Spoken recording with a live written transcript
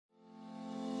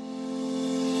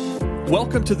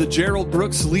Welcome to the Gerald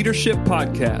Brooks Leadership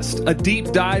Podcast, a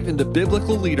deep dive into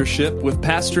biblical leadership with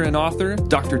pastor and author,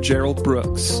 Dr. Gerald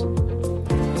Brooks.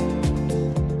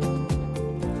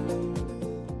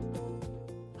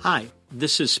 Hi,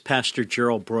 this is Pastor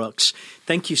Gerald Brooks.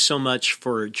 Thank you so much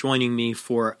for joining me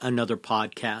for another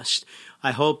podcast.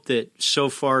 I hope that so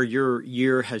far your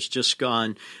year has just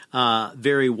gone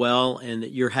very well and that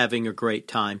you're having a great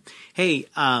time. Hey,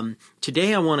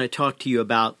 today I want to talk to you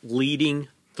about leading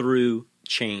through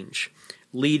change.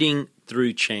 Leading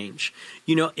through change.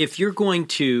 You know, if you're going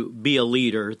to be a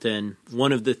leader, then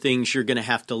one of the things you're going to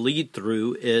have to lead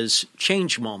through is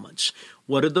change moments.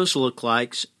 What do those look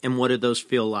like and what do those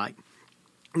feel like?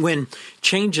 When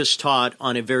change is taught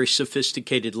on a very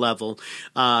sophisticated level,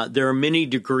 there are many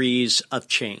degrees of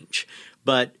change.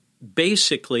 But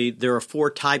basically, there are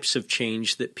four types of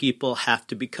change that people have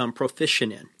to become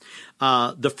proficient in.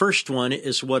 The first one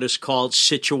is what is called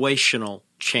situational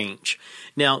change.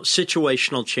 Now,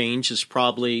 situational change is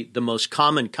probably the most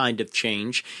common kind of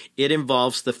change. It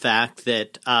involves the fact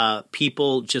that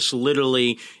people just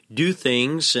literally do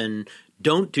things and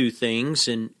don't do things,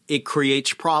 and it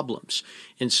creates problems.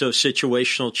 And so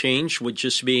situational change would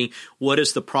just be, what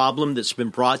is the problem that's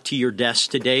been brought to your desk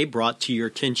today, brought to your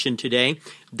attention today?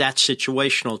 That's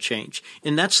situational change.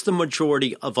 And that's the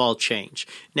majority of all change.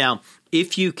 Now,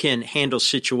 if you can handle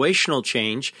situational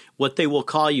change, what they will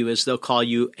call you is they'll call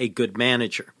you a good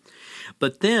manager.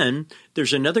 But then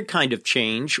there's another kind of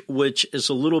change which is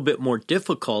a little bit more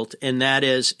difficult, and that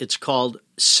is it's called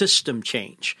system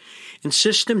change. And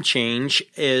system change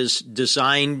is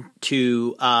designed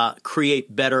to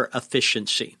create better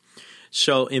efficiency.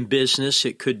 So in business,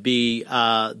 it could be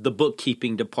the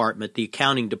bookkeeping department, the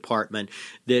accounting department,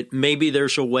 that maybe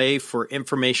there's a way for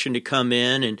information to come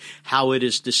in and how it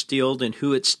is distilled and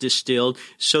who it's distilled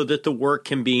so that the work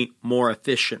can be more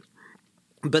efficient.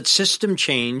 But system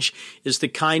change is the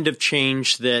kind of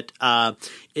change that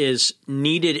is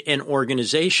needed in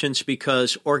organizations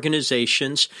because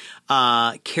organizations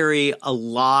carry a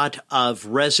lot of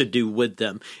residue with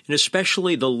them. And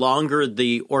especially the longer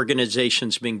the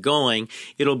organization's been going,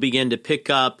 it'll begin to pick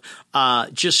up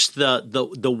just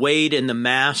the weight and the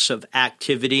mass of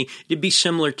activity. It'd be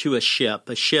similar to a ship.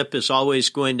 A ship is always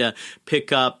going to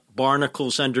pick up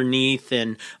barnacles underneath,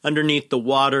 and underneath the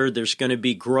water, there's going to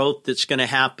be growth that's going to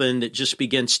happen that just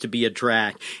begins to be a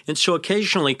drag. And so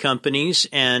occasionally companies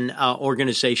and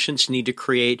organizations need to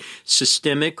create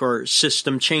systemic or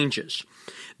system changes.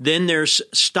 Then there's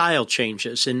style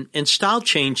changes, and style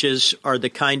changes are the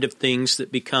kind of things that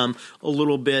become a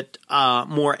little bit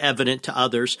more evident to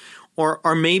others,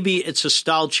 or maybe it's a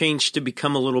style change to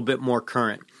become a little bit more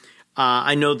current.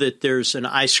 I know that there's an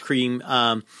ice cream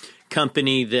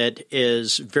company that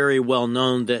is very well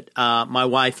known that my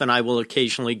wife and I will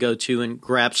occasionally go to and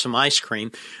grab some ice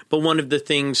cream. But one of the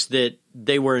things that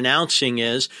they were announcing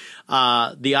is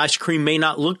the ice cream may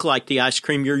not look like the ice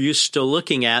cream you're used to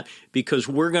looking at because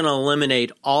we're going to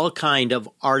eliminate all kind of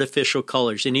artificial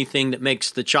colors, anything that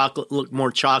makes the chocolate look more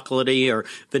chocolatey or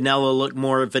vanilla look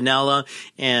more vanilla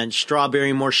and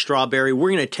strawberry more strawberry. We're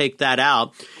going to take that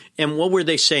out. And what were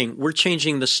they saying? We're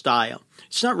changing the style.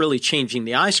 It's not really changing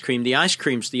the ice cream. The ice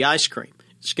cream's the ice cream.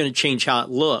 It's going to change how it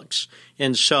looks.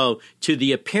 And so to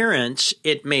the appearance,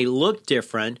 it may look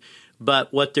different,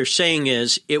 but what they're saying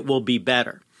is it will be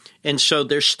better. And so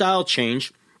there's style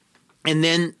change, and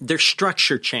then there's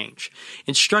structure change.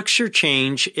 And structure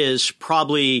change is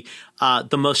probably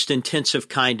the most intensive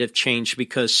kind of change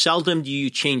because seldom do you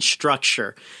change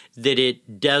structure that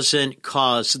it doesn't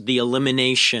cause the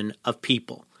elimination of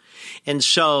people. And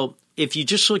so if you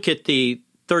just look at the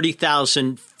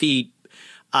 30,000 feet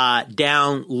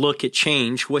down look at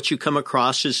change, what you come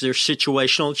across is there's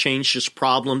situational change, just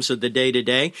problems of the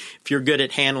day-to-day. If you're good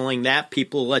at handling that,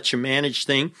 people will let you manage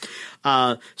things.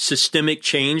 Systemic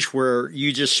change, where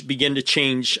you just begin to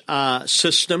change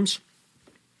systems.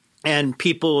 And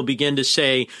people will begin to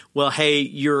say, well, hey,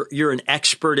 you're an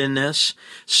expert in this.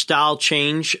 Style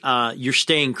change, you're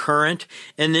staying current.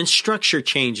 And then structure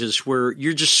changes where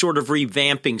you're just sort of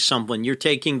revamping someone. You're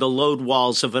taking the load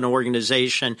walls of an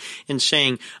organization and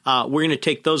saying, we're going to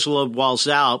take those load walls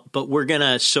out, but we're going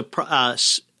to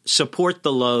support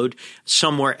the load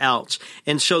somewhere else.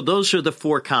 And so those are the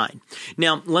four kind.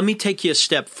 Now, let me take you a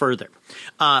step further.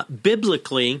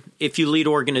 Biblically, if you lead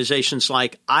organizations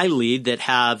like I lead that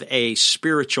have a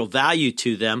spiritual value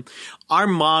to them, our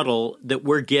model that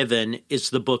we're given is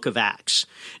the book of Acts.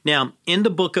 Now, in the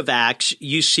book of Acts,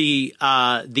 you see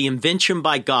the invention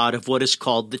by God of what is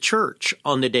called the church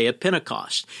on the day of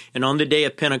Pentecost. And on the day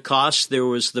of Pentecost, there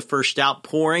was the first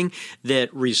outpouring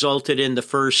that resulted in the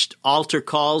first altar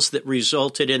calls, that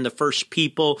resulted in the first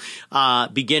people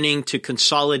beginning to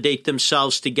consolidate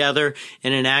themselves together.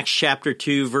 And in Acts chapter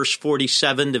 2, verse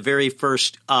 47, the very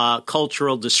first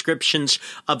cultural descriptions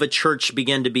of a church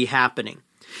began to be happening.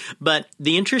 But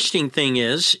the interesting thing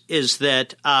is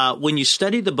that when you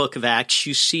study the book of Acts,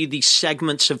 you see these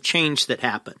segments of change that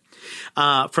happen.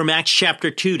 From Acts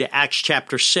chapter 2 to Acts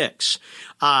chapter 6,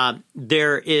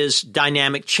 there is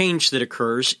dynamic change that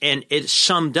occurs, and it's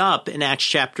summed up in Acts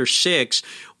chapter 6,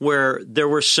 where there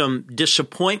were some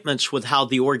disappointments with how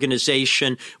the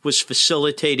organization was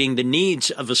facilitating the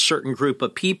needs of a certain group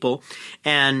of people.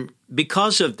 And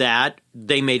because of that,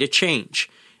 they made a change.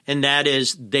 And that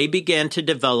is, they began to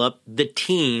develop the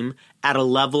team at a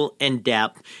level and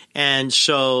depth. And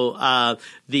so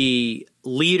the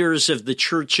leaders of the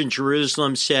church in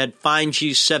Jerusalem said, "Find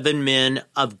you 7 men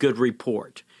of good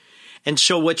report." And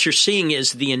so what you're seeing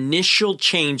is the initial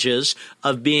changes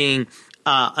of being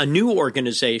a new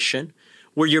organization,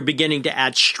 where you're beginning to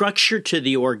add structure to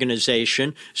the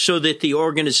organization so that the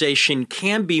organization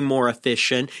can be more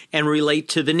efficient and relate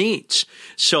to the needs.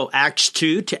 So Acts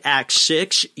 2 to Acts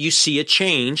 6, you see a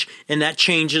change, and that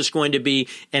change is going to be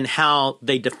in how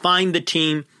they define the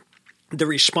team, the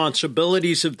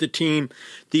responsibilities of the team,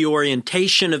 the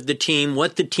orientation of the team,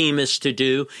 what the team is to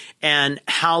do, and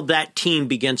how that team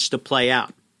begins to play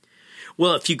out.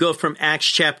 Well, if you go from Acts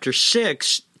chapter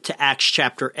 6 to Acts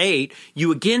chapter 8,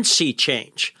 you again see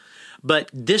change. But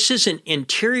this is an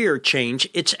interior change,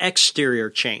 it's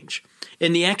exterior change.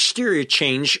 And the exterior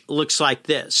change looks like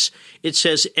this. It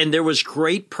says, "And there was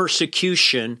great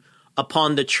persecution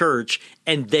upon the church,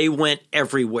 and they went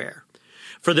everywhere."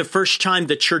 For the first time,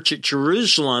 the church at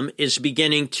Jerusalem is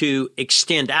beginning to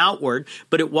extend outward,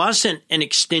 but it wasn't an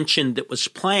extension that was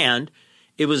planned.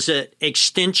 It was an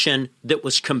extension that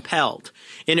was compelled.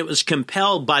 And it was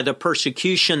compelled by the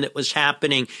persecution that was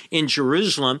happening in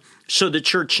Jerusalem. So the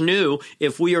church knew,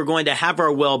 if we are going to have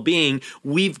our well-being,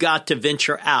 we've got to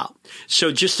venture out.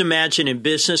 So just imagine in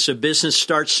business, a business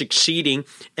starts succeeding,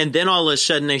 and then all of a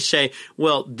sudden they say,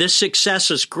 well, this success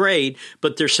is great,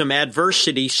 but there's some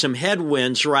adversity, some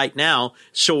headwinds right now.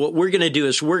 So what we're going to do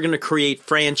is we're going to create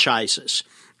franchises.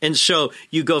 And so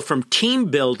you go from team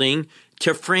building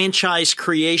to franchise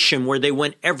creation, where they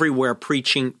went everywhere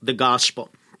preaching the gospel.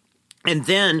 And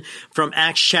then from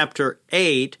Acts chapter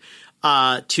 8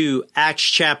 to Acts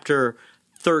chapter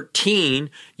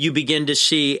 13, you begin to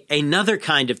see another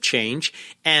kind of change,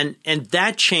 and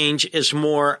that change is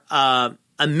more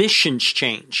a missions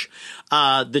change.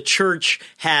 The church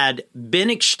had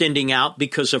been extending out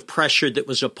because of pressure that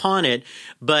was upon it,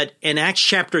 but in Acts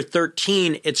chapter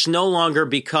 13, it's no longer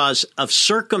because of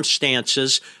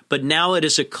circumstances, but now it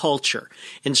is a culture.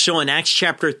 And so in Acts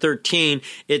chapter 13,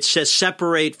 it says,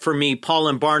 "Separate for me Paul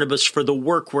and Barnabas for the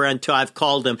work whereunto I've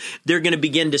called them." They're going to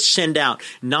begin to send out,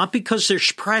 not because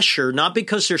there's pressure, not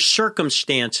because there's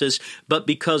circumstances, but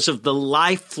because of the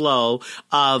life flow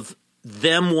of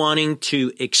them wanting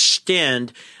to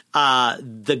extend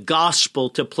the gospel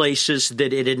to places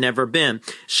that it had never been.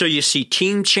 So you see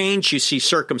team change, you see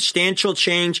circumstantial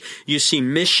change, you see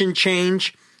mission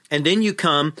change, and then you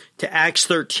come to Acts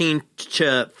 13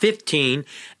 to 15,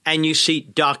 and you see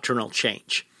doctrinal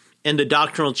change. And the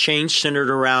doctrinal change centered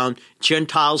around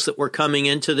Gentiles that were coming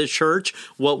into the church,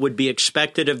 what would be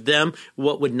expected of them,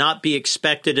 what would not be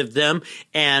expected of them,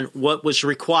 and what was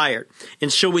required.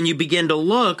 And so when you begin to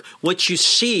look, what you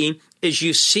see is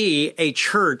you see a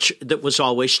church that was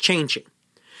always changing,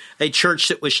 a church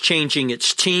that was changing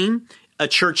its team, a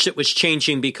church that was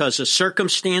changing because of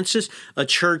circumstances, a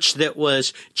church that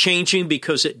was changing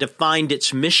because it defined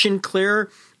its mission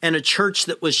clearer, and a church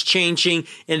that was changing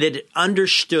and that it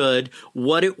understood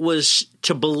what it was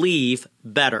to believe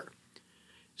better.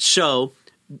 So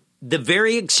the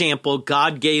very example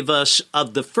God gave us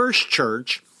of the first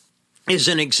church is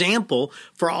an example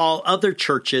for all other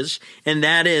churches, and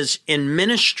that is, in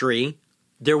ministry,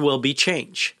 there will be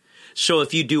change. So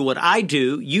if you do what I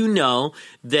do, you know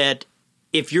that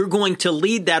if you're going to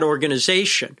lead that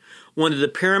organization, one of the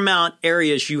paramount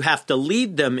areas you have to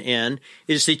lead them in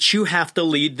is that you have to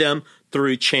lead them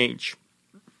through change.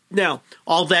 Now,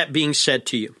 all that being said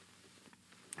to you,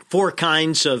 4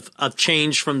 kinds of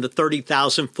change from the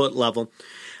 30,000-foot level,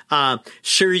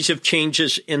 series of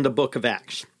changes in the book of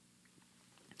Acts.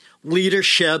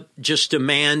 Leadership just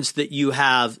demands that you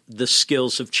have the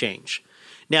skills of change.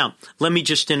 Now, let me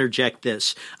just interject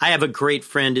this. I have a great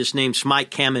friend. His name's Mike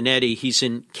Caminetti. He's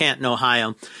in Canton,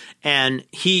 Ohio. And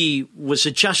he was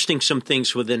adjusting some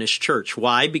things within his church.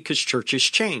 Why? Because churches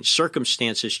change.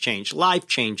 Circumstances change. Life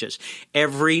changes.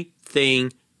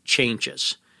 Everything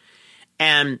changes.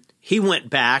 And he went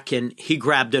back and he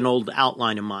grabbed an old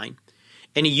outline of mine.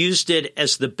 And he used it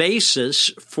as the basis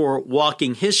for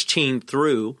walking his team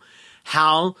through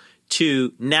how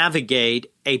to navigate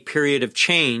a period of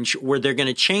change where they're going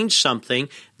to change something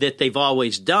that they've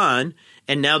always done,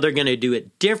 and now they're going to do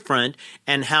it different,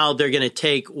 and how they're going to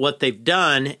take what they've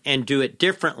done and do it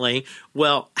differently.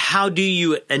 Well, how do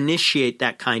you initiate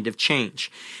that kind of change?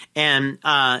 And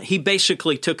he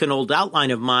basically took an old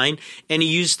outline of mine, and he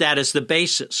used that as the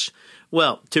basis.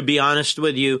 Well, to be honest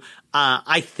with you,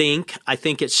 I think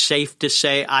it's safe to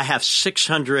say I have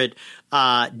 600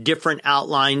 different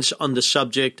outlines on the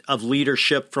subject of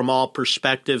leadership from all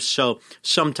perspectives. So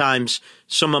sometimes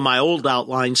some of my old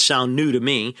outlines sound new to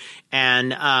me,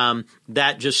 and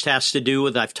that just has to do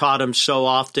with I've taught them so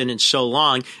often and so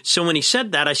long. So when he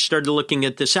said that, I started looking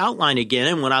at this outline again,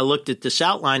 and when I looked at this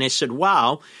outline, I said,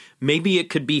 wow, maybe it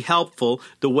could be helpful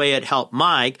the way it helped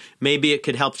Mike. Maybe it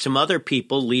could help some other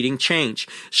people leading change.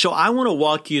 So I want to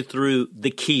walk you through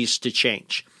the keys to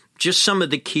change. Just some of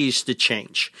the keys to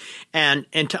change, and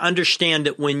to understand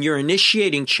that when you're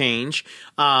initiating change,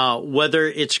 whether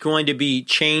it's going to be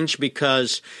change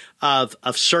because of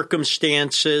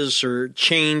circumstances, or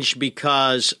change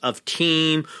because of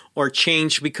team, or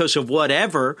change because of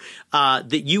whatever,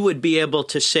 that you would be able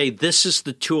to say, this is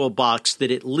the toolbox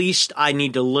that at least I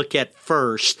need to look at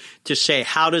first to say,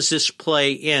 how does this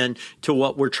play in to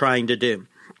what we're trying to do?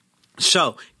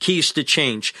 So, keys to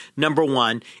change. Number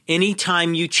one,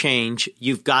 anytime you change,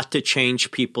 you've got to change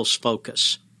people's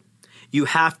focus. You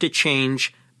have to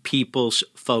change people's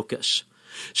focus.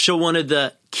 So one of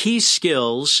the key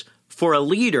skills for a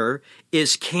leader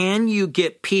is, can you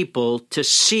get people to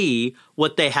see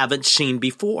what they haven't seen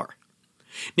before?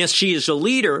 Now, see, as a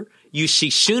leader, you see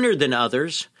sooner than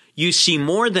others, you see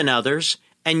more than others,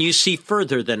 and you see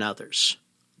further than others.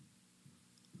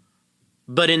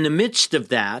 But in the midst of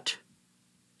that,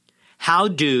 how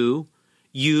do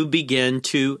you begin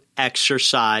to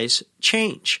exercise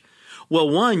change? Well,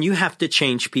 one, you have to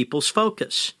change people's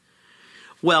focus.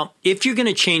 Well, if you're going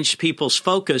to change people's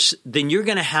focus, then you're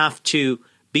going to have to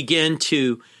begin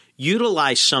to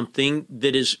utilize something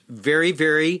that is very,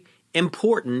 very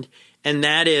important, and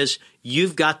that is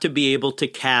you've got to be able to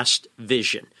cast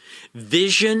vision.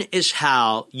 Vision is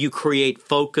how you create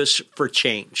focus for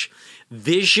change.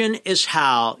 Vision is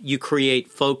how you create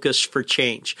focus for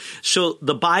change. So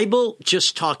the Bible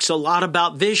just talks a lot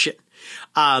about vision.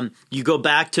 You go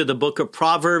back to the book of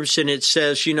Proverbs and it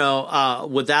says,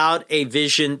 without a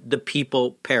vision, the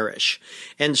people perish.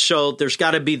 And so there's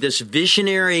got to be this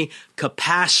visionary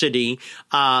capacity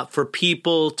for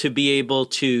people to be able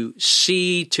to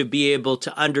see, to be able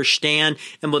to understand.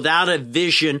 And without a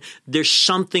vision, there's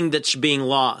something that's being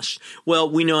lost. Well,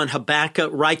 we know in Habakkuk,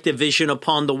 write the vision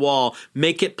upon the wall,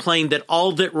 make it plain that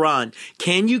all that run.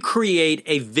 Can you create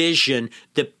a vision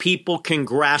that people can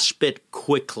grasp it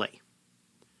quickly?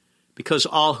 Because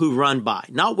all who run by,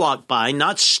 not walk by,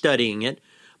 not studying it,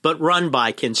 but run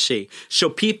by can see. So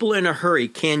people in a hurry,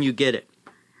 can you get it?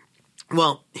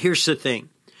 Well, here's the thing.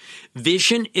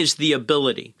 Vision is the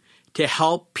ability to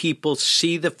help people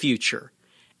see the future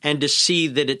and to see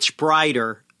that it's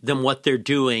brighter than what they're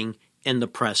doing in the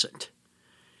present.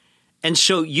 And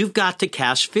so you've got to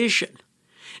cast vision.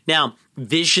 Now,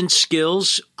 vision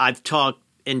skills, I've talked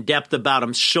in depth about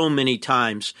them so many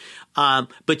times,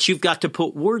 but you've got to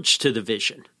put words to the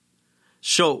vision.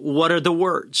 So what are the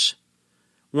words?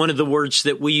 One of the words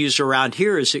that we use around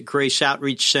here is at Grace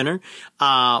Outreach Center.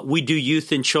 We do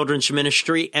youth and children's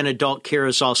ministry, and adult care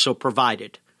is also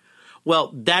provided.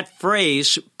 Well, that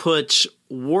phrase puts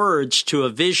words to a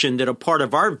vision that a part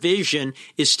of our vision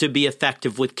is to be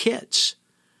effective with kids.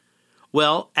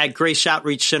 Well, at Grace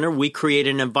Outreach Center, we create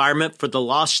an environment for the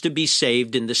lost to be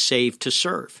saved and the saved to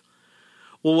serve.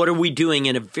 Well, what are we doing?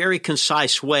 In a very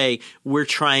concise way, we're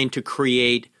trying to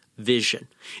create vision.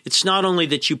 It's not only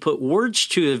that you put words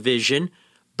to a vision,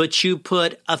 but you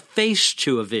put a face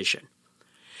to a vision.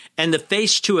 And the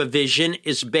face to a vision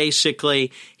is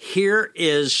basically, here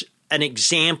is an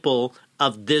example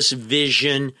of this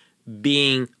vision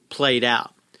being played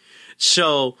out.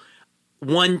 So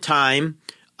one time,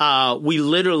 we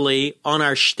literally on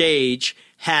our stage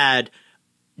had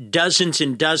dozens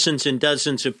and dozens and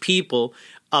dozens of people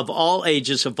of all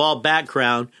ages, of all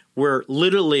background, were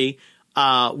literally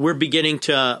we're beginning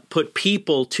to put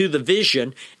people to the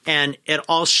vision. And it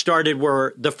all started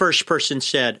where the first person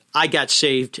said, I got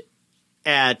saved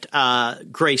at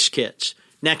Grace Kids.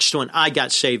 Next one, I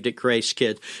got saved at Grace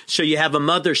Kids. So you have a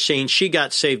mother saying she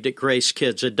got saved at Grace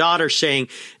Kids, a daughter saying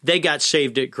they got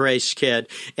saved at Grace Kid.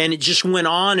 And it just went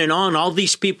on and on. All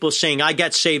these people saying, I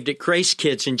got saved at Grace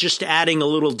Kids, and just adding a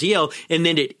little deal. And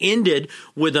then it ended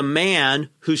with a man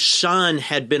whose son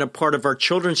had been a part of our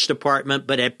children's department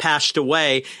but had passed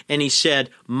away. And he said,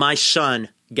 my son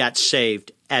got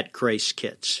saved at Grace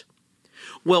Kids.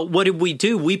 Well, what did we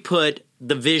do? We put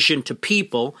the vision to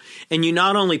people, and you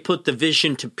not only put the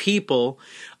vision to people,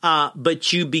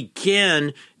 but you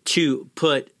begin to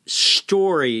put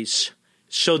stories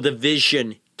so the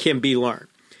vision can be learned.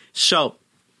 So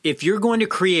if you're going to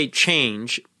create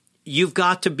change, you've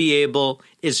got to be able,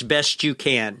 as best you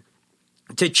can,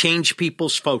 to change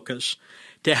people's focus,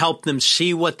 to help them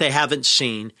see what they haven't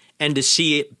seen, and to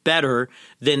see it better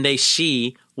than they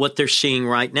see what they're seeing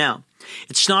right now.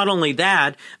 It's not only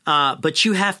that, but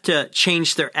you have to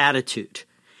change their attitude.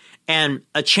 And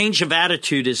a change of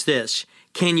attitude is this.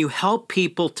 Can you help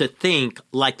people to think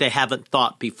like they haven't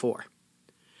thought before?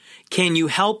 Can you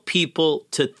help people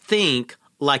to think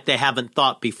like they haven't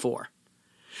thought before?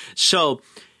 So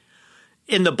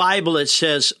in the Bible, it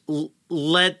says,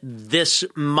 let this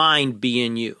mind be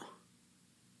in you.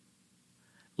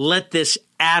 Let this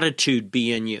attitude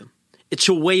be in you. It's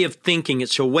a way of thinking.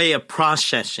 It's a way of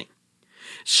processing.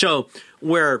 So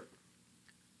where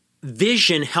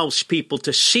vision helps people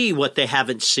to see what they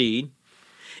haven't seen,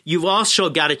 you've also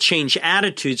got to change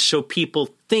attitudes so people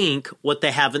think what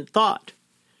they haven't thought.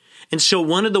 And so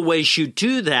one of the ways you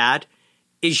do that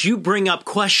is you bring up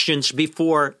questions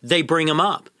before they bring them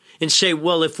up and say,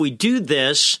 well, if we do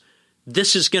this,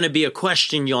 this is going to be a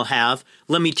question you'll have.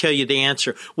 Let me tell you the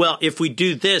answer. Well, if we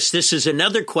do this, this is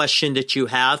another question that you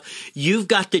have. You've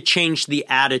got to change the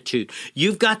attitude.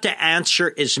 You've got to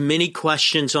answer as many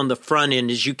questions on the front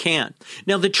end as you can.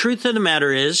 Now, the truth of the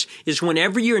matter is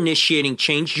whenever you're initiating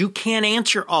change, you can't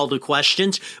answer all the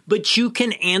questions, but you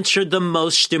can answer the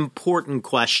most important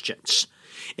questions.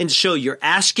 And so you're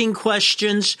asking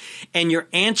questions and you're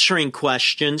answering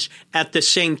questions at the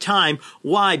same time.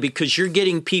 Why? Because you're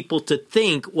getting people to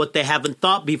think what they haven't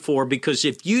thought before. Because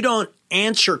if you don't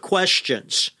answer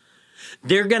questions,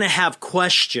 they're going to have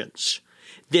questions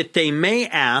that they may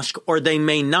ask or they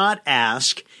may not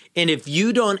ask. And if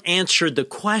you don't answer the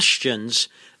questions,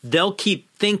 they'll keep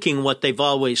thinking what they've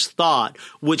always thought,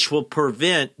 which will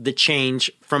prevent the change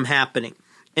from happening.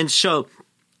 And so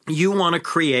you want to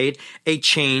create a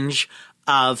change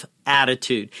of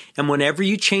attitude. And whenever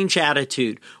you change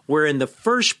attitude, where in the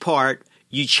first part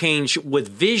you change with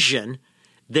vision,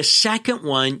 the second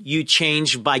one you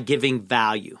change by giving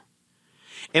value.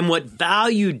 And what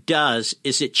value does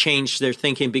is it changes their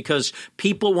thinking, because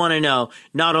people want to know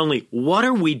not only what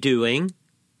are we doing,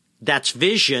 that's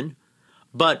vision,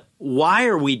 but why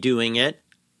are we doing it,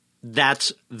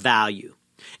 that's value.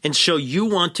 And so you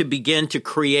want to begin to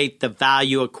create the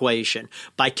value equation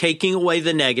by taking away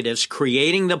the negatives,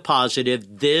 creating the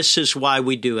positive. This is why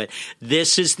we do it.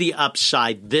 This is the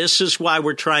upside. This is why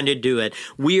we're trying to do it.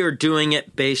 We are doing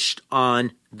it based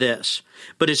on this.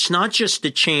 But it's not just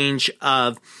a change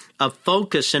of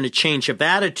focus and a change of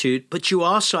attitude, but you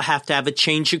also have to have a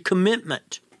change of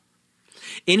commitment.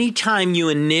 Anytime you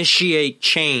initiate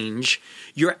change,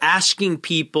 you're asking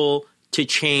people to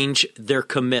change their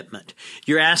commitment.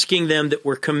 You're asking them that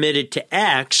we're committed to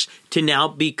X to now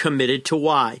be committed to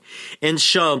Y. And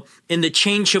so in the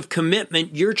change of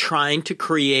commitment, you're trying to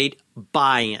create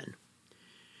buy-in.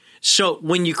 So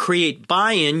when you create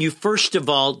buy-in, you first of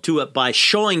all do it by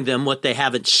showing them what they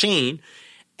haven't seen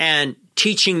and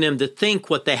teaching them to think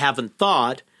what they haven't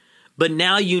thought. But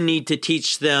now you need to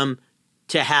teach them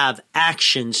to have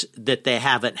actions that they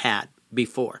haven't had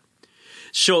before.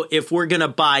 So if we're going to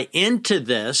buy into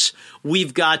this,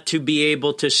 we've got to be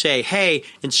able to say, hey,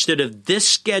 instead of this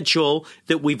schedule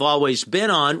that we've always been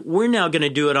on, we're now going to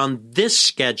do it on this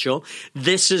schedule.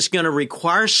 This is going to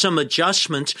require some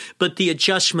adjustments, but the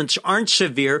adjustments aren't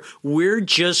severe. We're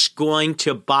just going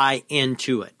to buy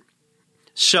into it.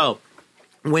 So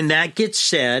when that gets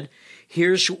said,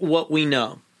 here's what we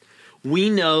know. We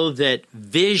know that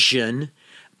vision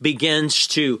begins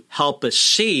to help us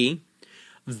see.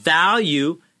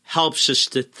 Value helps us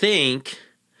to think,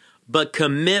 but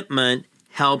commitment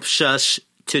helps us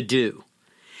to do.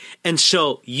 And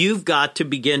so you've got to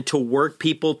begin to work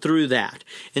people through that.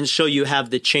 And so you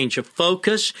have the change of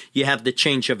focus, you have the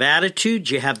change of attitude,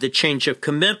 you have the change of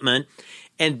commitment,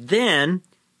 and then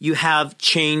you have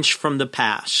change from the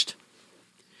past.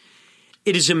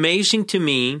 It is amazing to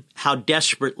me how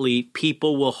desperately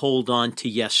people will hold on to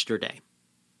yesterday.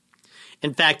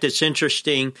 In fact, it's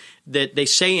interesting that they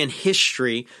say in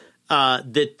history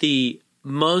that the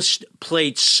most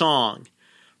played song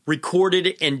recorded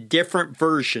in different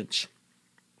versions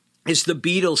is the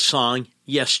Beatles song,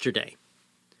 Yesterday.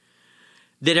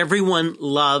 That everyone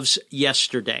loves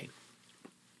yesterday.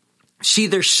 See,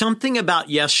 there's something about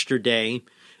yesterday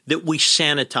that we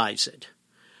sanitize it.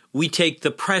 We take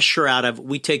the pressure out of it,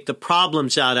 we take the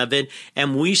problems out of it,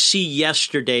 and we see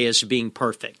yesterday as being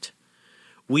perfect.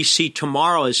 We see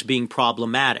tomorrow as being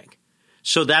problematic.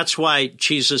 So that's why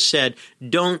Jesus said,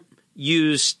 don't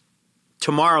use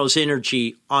tomorrow's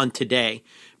energy on today,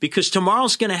 because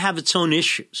tomorrow's going to have its own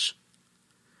issues.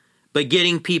 But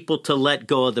getting people to let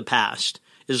go of the past,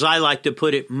 as I like to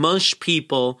put it, most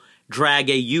people drag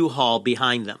a U-Haul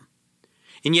behind them.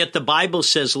 And yet the Bible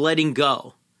says letting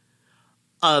go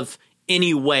of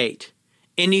any weight,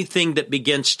 anything that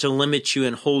begins to limit you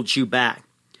and hold you back.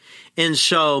 And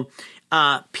so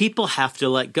people have to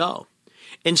let go.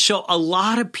 And so a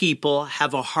lot of people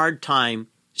have a hard time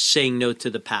saying no to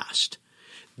the past.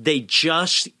 They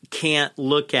just can't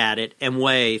look at it and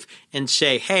wave and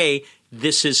say, hey,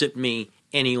 this isn't me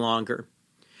any longer.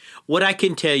 What I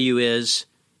can tell you is,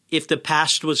 if the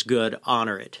past was good,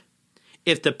 honor it.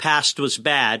 If the past was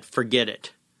bad, forget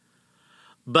it.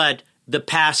 But the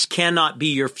past cannot be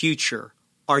your future,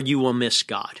 or you will miss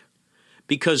God.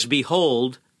 Because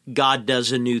behold, God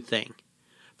does a new thing.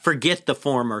 Forget the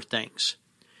former things.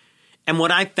 And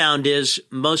what I found is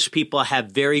most people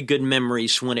have very good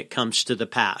memories when it comes to the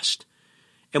past.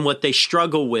 And what they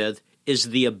struggle with is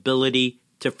the ability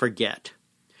to forget.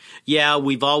 Yeah,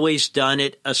 we've always done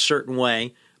it a certain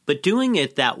way, but doing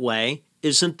it that way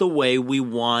isn't the way we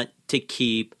want to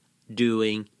keep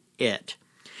doing it.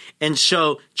 And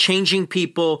so changing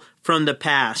people from the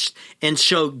past. And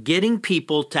so getting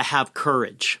people to have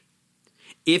courage.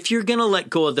 If you're going to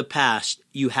let go of the past,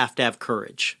 you have to have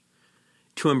courage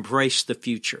to embrace the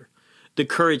future. The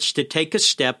courage to take a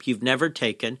step you've never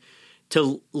taken,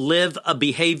 to live a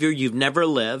behavior you've never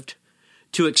lived,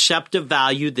 to accept a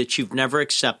value that you've never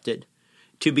accepted,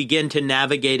 to begin to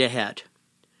navigate ahead.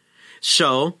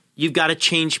 So you've got to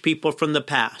change people from the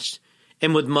past.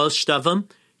 And with most of them,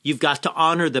 you've got to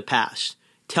honor the past.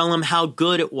 Tell them how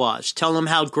good it was. Tell them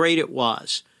how great it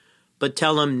was. But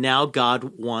tell them now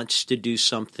God wants to do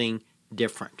something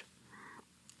different.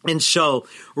 And so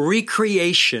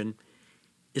recreation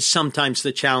is sometimes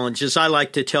the challenge. As I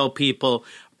like to tell people,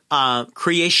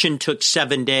 creation took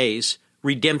 7 days.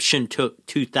 Redemption took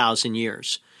 2,000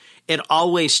 years. It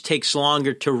always takes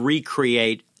longer to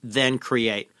recreate than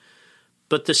create.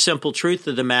 But the simple truth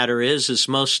of the matter is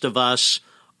most of us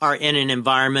are in an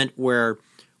environment where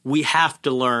we have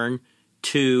to learn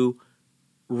to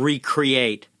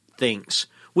recreate things,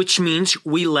 which means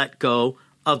we let go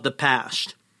of the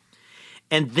past.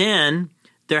 And then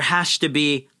there has to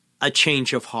be a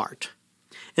change of heart.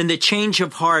 And the change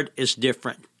of heart is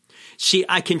different. See,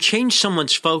 I can change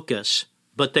someone's focus,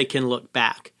 but they can look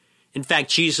back. In fact,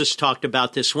 Jesus talked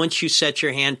about this. Once you set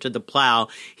your hand to the plow,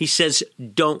 he says,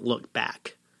 don't look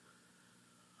back.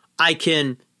 I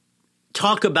can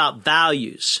talk about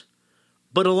values,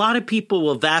 but a lot of people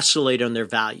will vacillate on their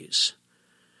values.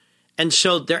 And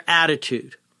so their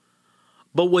attitude.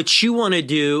 But what you want to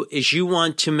do is you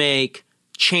want to make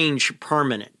change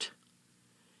permanent.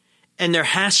 And there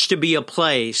has to be a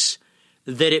place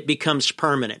that it becomes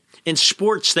permanent. In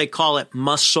sports, they call it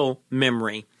muscle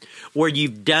memory, where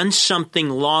you've done something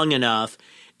long enough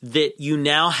that you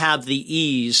now have the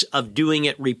ease of doing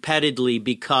it repeatedly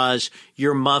because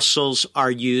your muscles are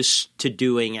used to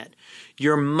doing it.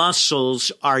 Your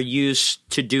muscles are used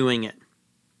to doing it.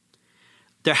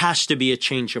 There has to be a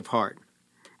change of heart.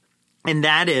 And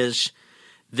that is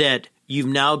that you've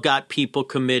now got people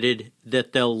committed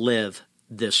that they'll live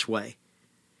this way.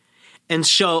 And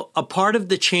so a part of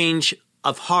the change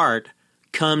of heart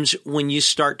comes when you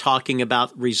start talking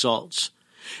about results.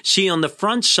 See, on the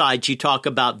front side, you talk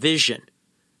about vision.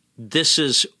 This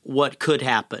is what could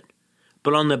happen.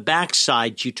 But on the back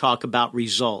side, you talk about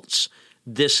results.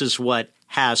 This is what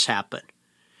has happened.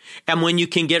 And when you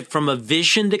can get from a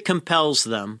vision that compels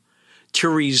them to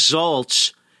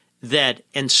results that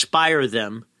inspire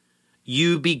them,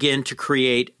 you begin to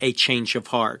create a change of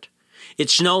heart.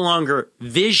 It's no longer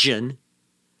vision.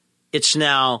 It's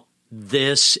now,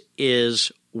 this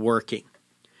is working.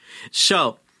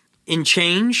 So, in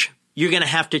change, you're going to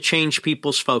have to change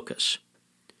people's focus.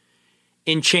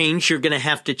 In change, you're going to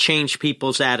have to change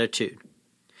people's attitude.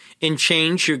 In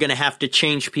change, you're going to have to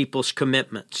change people's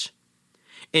commitments.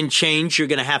 In change, you're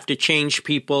going to have to change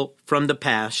people from the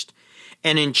past.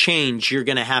 And in change, you're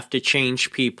going to have to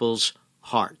change people's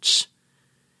hearts.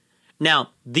 Now,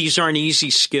 these aren't easy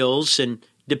skills, and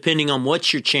depending on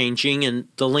what you're changing and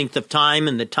the length of time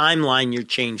and the timeline you're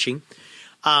changing,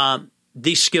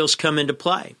 these skills come into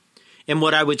play. And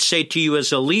what I would say to you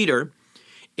as a leader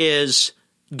is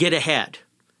get ahead.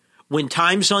 When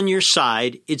time's on your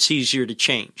side, it's easier to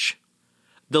change.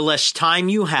 The less time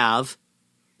you have,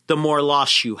 the more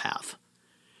loss you have.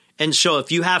 And so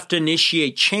if you have to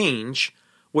initiate change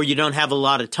where you don't have a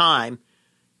lot of time,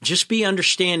 just be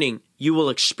understanding you will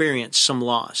experience some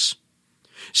loss.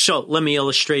 So let me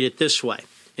illustrate it this way.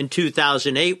 In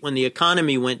 2008, when the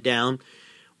economy went down,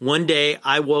 one day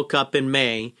I woke up in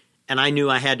May and I knew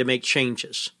I had to make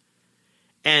changes.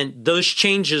 And those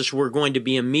changes were going to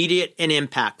be immediate and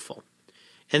impactful.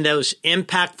 And those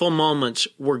impactful moments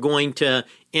were going to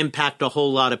impact a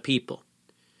whole lot of people.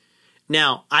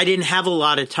 Now, I didn't have a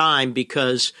lot of time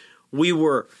because we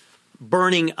were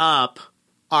burning up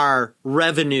our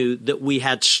revenue that we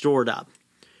had stored up.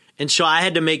 And so I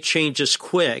had to make changes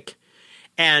quick.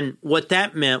 And what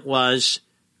that meant was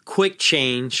quick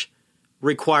change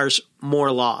requires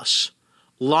more loss.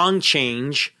 Long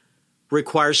change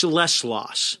requires less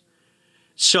loss.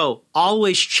 So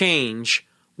always change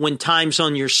when time's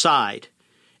on your side.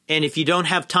 And if you don't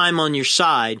have time on your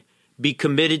side, be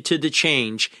committed to the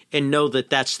change and know that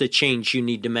that's the change you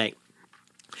need to make.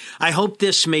 I hope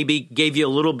this maybe gave you a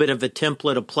little bit of a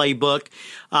template, a playbook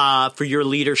for your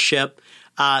leadership.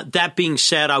 That being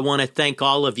said, I want to thank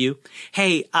all of you.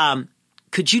 Hey,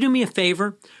 could you do me a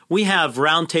favor? We have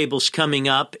roundtables coming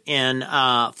up in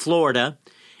Florida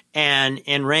and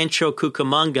in Rancho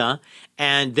Cucamonga,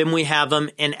 and then we have them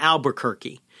in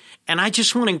Albuquerque. And I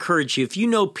just want to encourage you, if you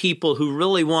know people who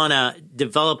really want to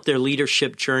develop their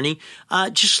leadership journey,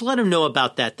 just let them know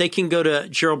about that. They can go to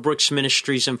Gerald Brooks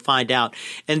Ministries and find out.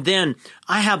 And then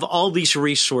I have all these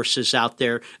resources out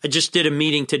there. I just did a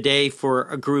meeting today for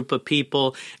a group of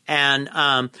people. And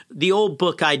the old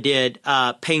book I did,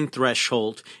 Pain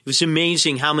Threshold, it was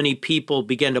amazing how many people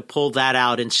began to pull that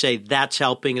out and say that's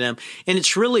helping them. And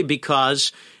it's really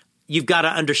because you've got to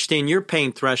understand your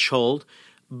pain threshold,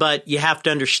 but you have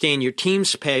to understand your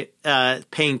team's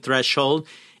pain threshold.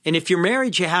 And if you're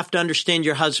married, you have to understand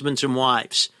your husbands and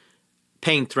wives'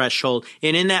 pain threshold.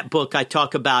 And in that book, I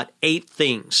talk about 8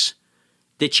 things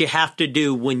that you have to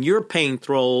do when your pain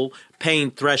threshold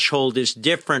is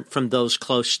different from those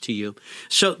close to you.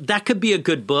 So that could be a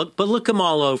good book, but look them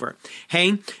all over.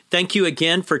 Hey, thank you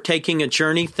again for taking a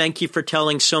journey. Thank you for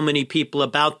telling so many people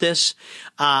about this.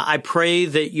 I pray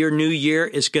that your new year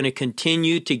is going to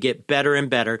continue to get better and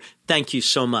better. Thank you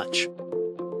so much.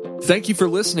 Thank you for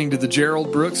listening to the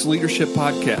Gerald Brooks Leadership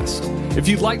Podcast. If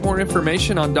you'd like more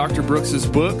information on Dr. Brooks's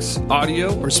books,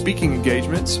 audio, or speaking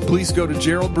engagements, please go to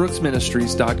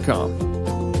GeraldBrooksMinistries.com.